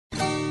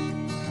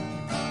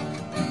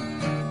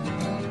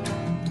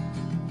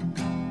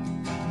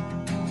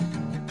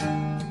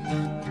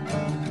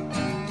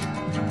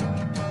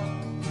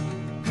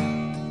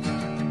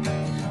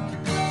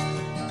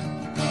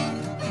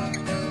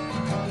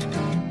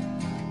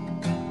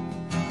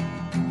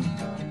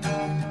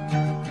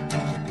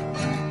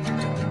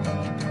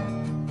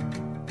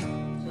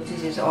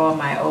all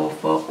my old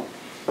folk.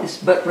 This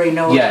Burt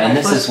Reynolds. Yeah, and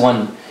this is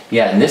one.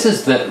 Yeah, and this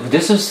is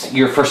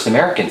your first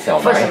American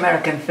film, right? First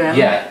American film.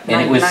 Yeah,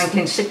 and it was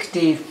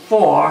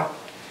 1964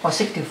 or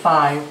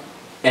 65.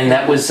 And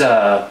that was in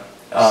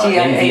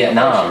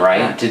Vietnam, right?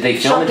 Yeah. Did they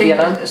film in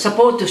Vietnam?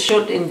 Supposed to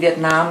shoot in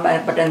Vietnam,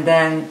 but and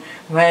then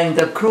when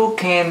the crew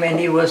came and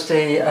it was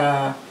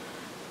a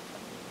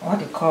what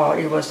do you call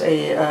it? It was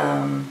a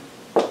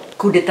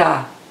coup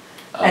d'état,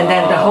 and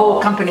then the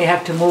whole company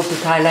had to move to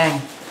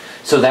Thailand.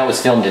 So that was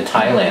filmed in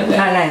Thailand then?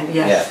 Thailand,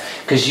 yes. Yeah,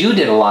 because you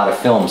did a lot of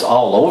films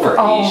all over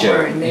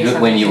Asia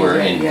when you were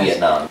in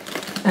Vietnam.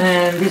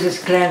 And this is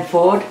Glenn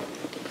Ford.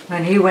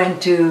 When he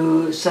went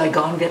to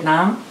Saigon,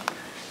 Vietnam,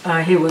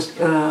 he was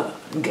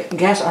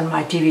guest on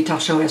my TV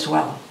talk show as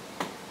well.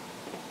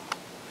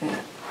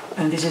 Yeah.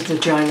 And this is the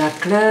Joy Luck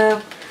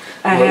Club.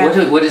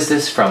 What is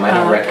this from? I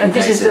don't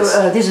recognize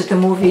this is the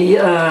movie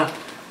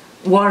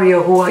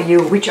Warrior Who Are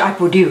You, which I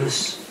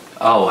produce.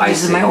 Oh, I see.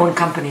 This is my own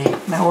company,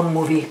 my own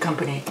movie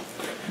company.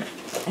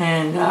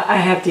 And I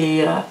have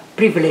the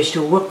privilege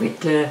to work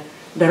with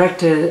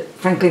director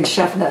Franklin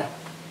Schaffner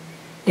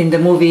in the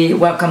movie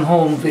Welcome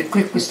Home with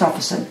Kris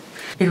Kristofferson.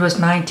 It was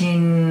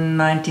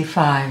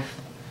 1995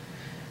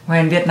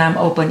 when Vietnam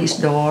opened its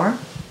door.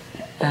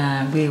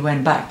 We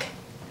went back.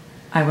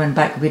 I went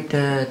back with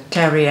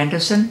Terry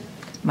Anderson,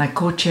 my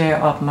co-chair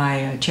of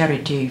my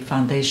charity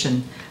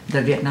foundation,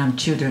 the Vietnam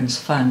Children's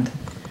Fund.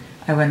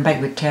 I went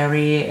back with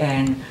Terry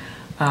and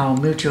our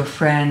mutual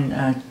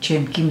friend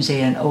James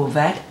Kimsey and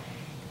Ovad.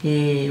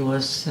 He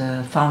was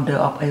founder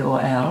of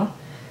AOL.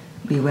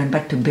 We went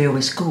back to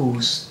build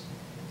schools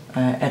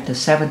at the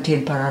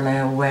 17th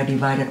parallel where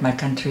divided my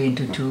country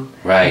into two,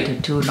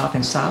 north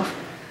and south.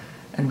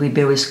 And we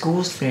built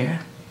schools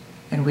there.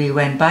 And we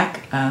went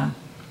back.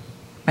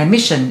 My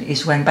mission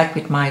is went back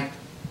with my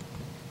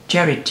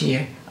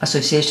charity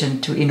association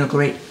to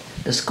inaugurate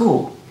the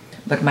school.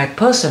 But my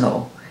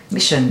personal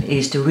mission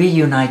is to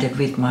reunite it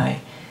with my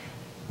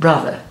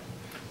brother.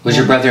 Was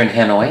your brother in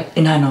Hanoi?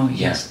 In Hanoi,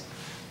 yes.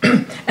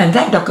 And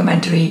that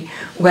documentary,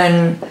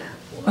 when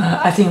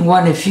I think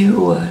won a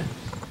few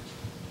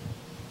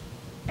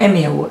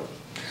Emmy Award.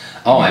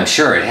 Oh, I'm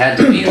sure it had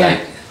to be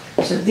like.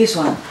 So this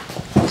one,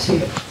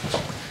 see.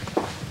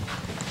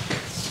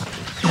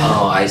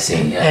 Oh, I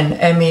see. Yeah. An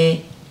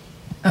Emmy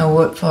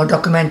Award for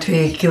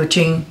documentary Kieu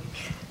Chinh,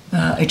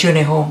 A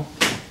Journey Home.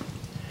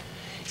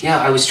 Yeah,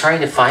 I was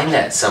trying to find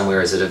that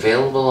somewhere. Is it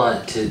available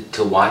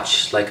to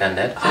watch like on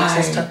Netflix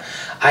and stuff?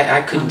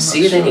 I couldn't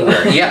see it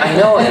anywhere. Yeah, I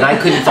know, and I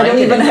couldn't find it. I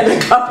don't even have a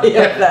copy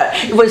of that.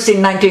 It was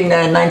in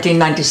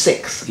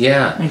 1996.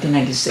 Yeah.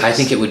 1996. I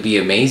think it would be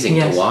amazing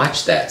to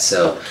watch that.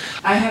 So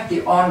I have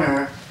the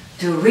honor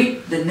to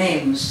read the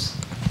names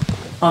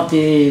of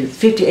the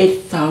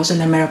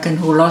 58,000 Americans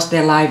who lost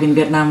their life in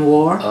Vietnam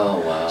War.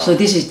 Oh, wow. So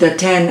this is the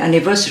 10th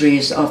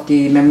anniversaries of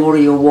the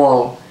Memorial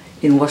Wall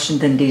in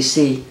Washington,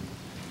 D.C.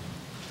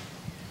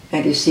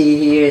 And you see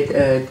here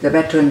the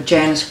veteran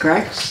James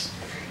Craggs.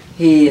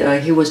 He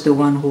was the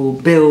one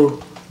who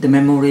built the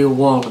Memorial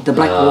Wall, the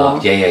Black Wall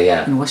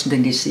in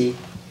Washington, D.C.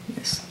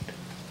 Yes.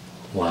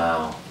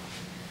 Wow.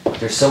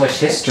 There's so much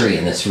history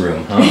in this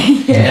room, huh?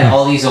 And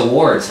all these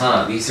awards,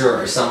 huh? These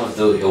are some of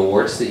the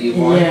awards that you've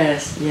won?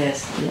 Yes,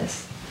 yes,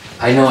 yes.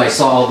 I know I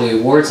saw all the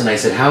awards and I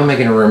said, how am I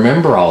going to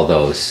remember all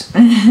those?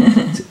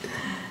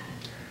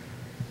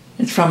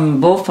 It's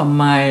both from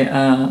my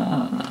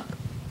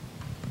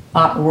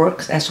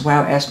artworks as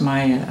well as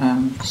my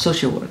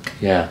social work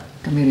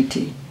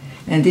community.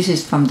 And this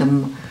is from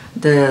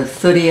the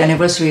 30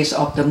 anniversaries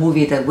of the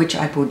movie which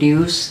I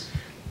produced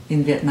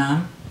in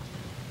Vietnam.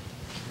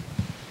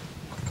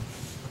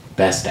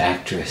 Best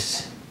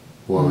Actress,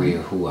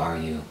 Warrior, Who Are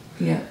You?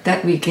 Yeah,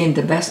 that became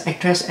the Best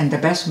Actress and the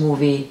Best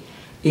Movie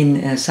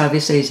in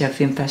Southeast Asia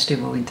Film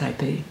Festival in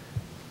Taipei.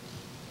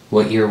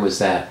 What year was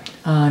that?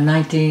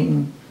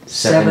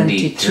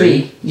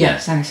 1973. Yeah,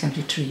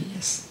 1973,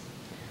 yes.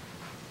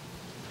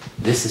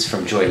 This is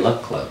from Joy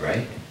Luck Club,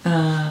 right?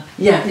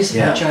 Yeah, this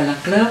is from Joy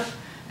Luck Club,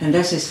 and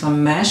this is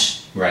from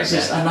MASH. Right. This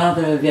is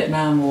another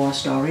Vietnam War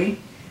story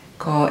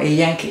called A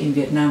Yankee in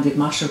Vietnam with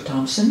Marshall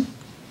Thompson.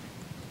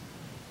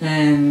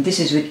 And this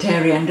is with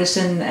Terry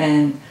Anderson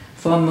and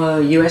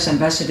former U.S.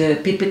 Ambassador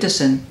Pete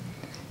Peterson.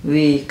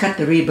 We cut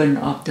the ribbon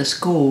of the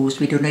schools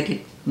we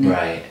donated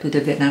to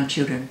the Vietnam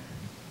children.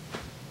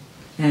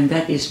 And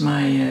that is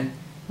my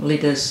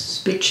latest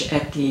speech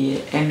at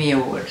the Emmy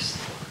Awards.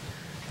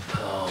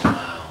 Oh,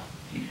 wow.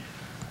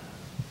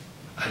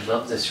 I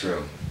love this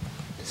room.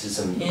 This is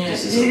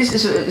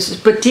it's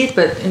petite,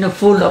 but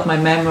full of my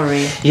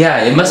memory.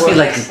 Yeah, it must be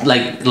like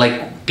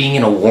being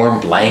in a warm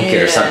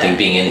blanket or something,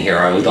 being in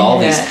here with all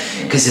these,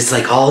 because it's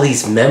like all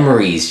these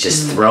memories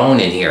just thrown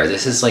in here.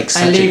 This is like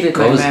such a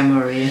cozy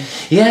memory.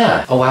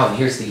 Yeah. Oh wow, and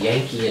here's the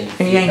Yankee in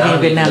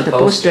Vietnam, the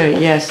poster.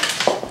 Yes.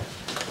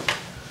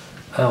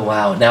 Oh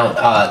wow. Now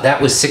that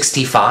was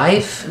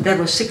 65. That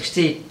was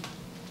 64.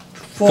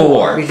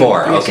 Four.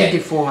 Okay.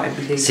 64, I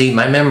believe. See,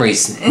 my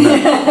memories.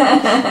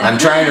 I'm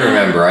trying to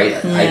remember. I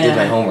did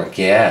my homework.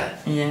 Yeah.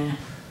 Yeah.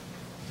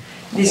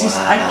 This is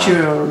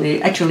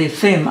actually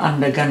filmed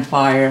under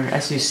gunfire,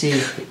 as you see.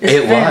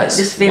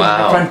 This film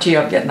on the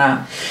frontier of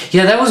Vietnam.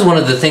 Yeah, that was one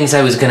of the things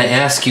I was going to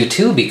ask you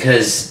too,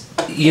 because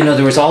you know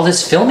there was all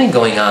this filming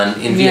going on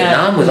in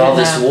Vietnam with all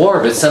this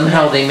war, but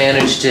somehow they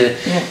managed to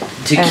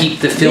keep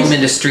the film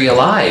industry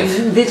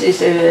alive. This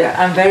is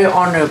I'm very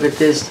honored with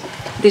this.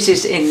 This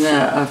is in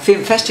a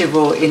film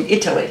festival in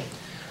Italy.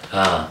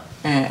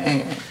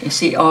 You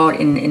see, all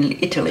in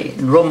Italy,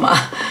 in Roma.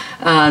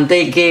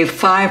 They gave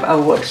 5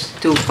 awards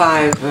to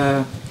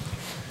 5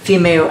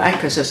 female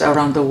actresses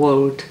around the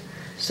world.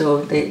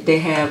 So they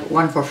have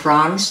 1 for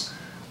France,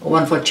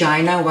 1 for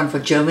China, 1 for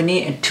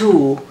Germany, and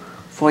 2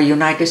 for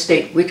United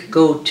States, which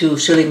go to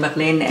Shirley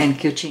MacLaine and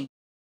Kieu Chinh.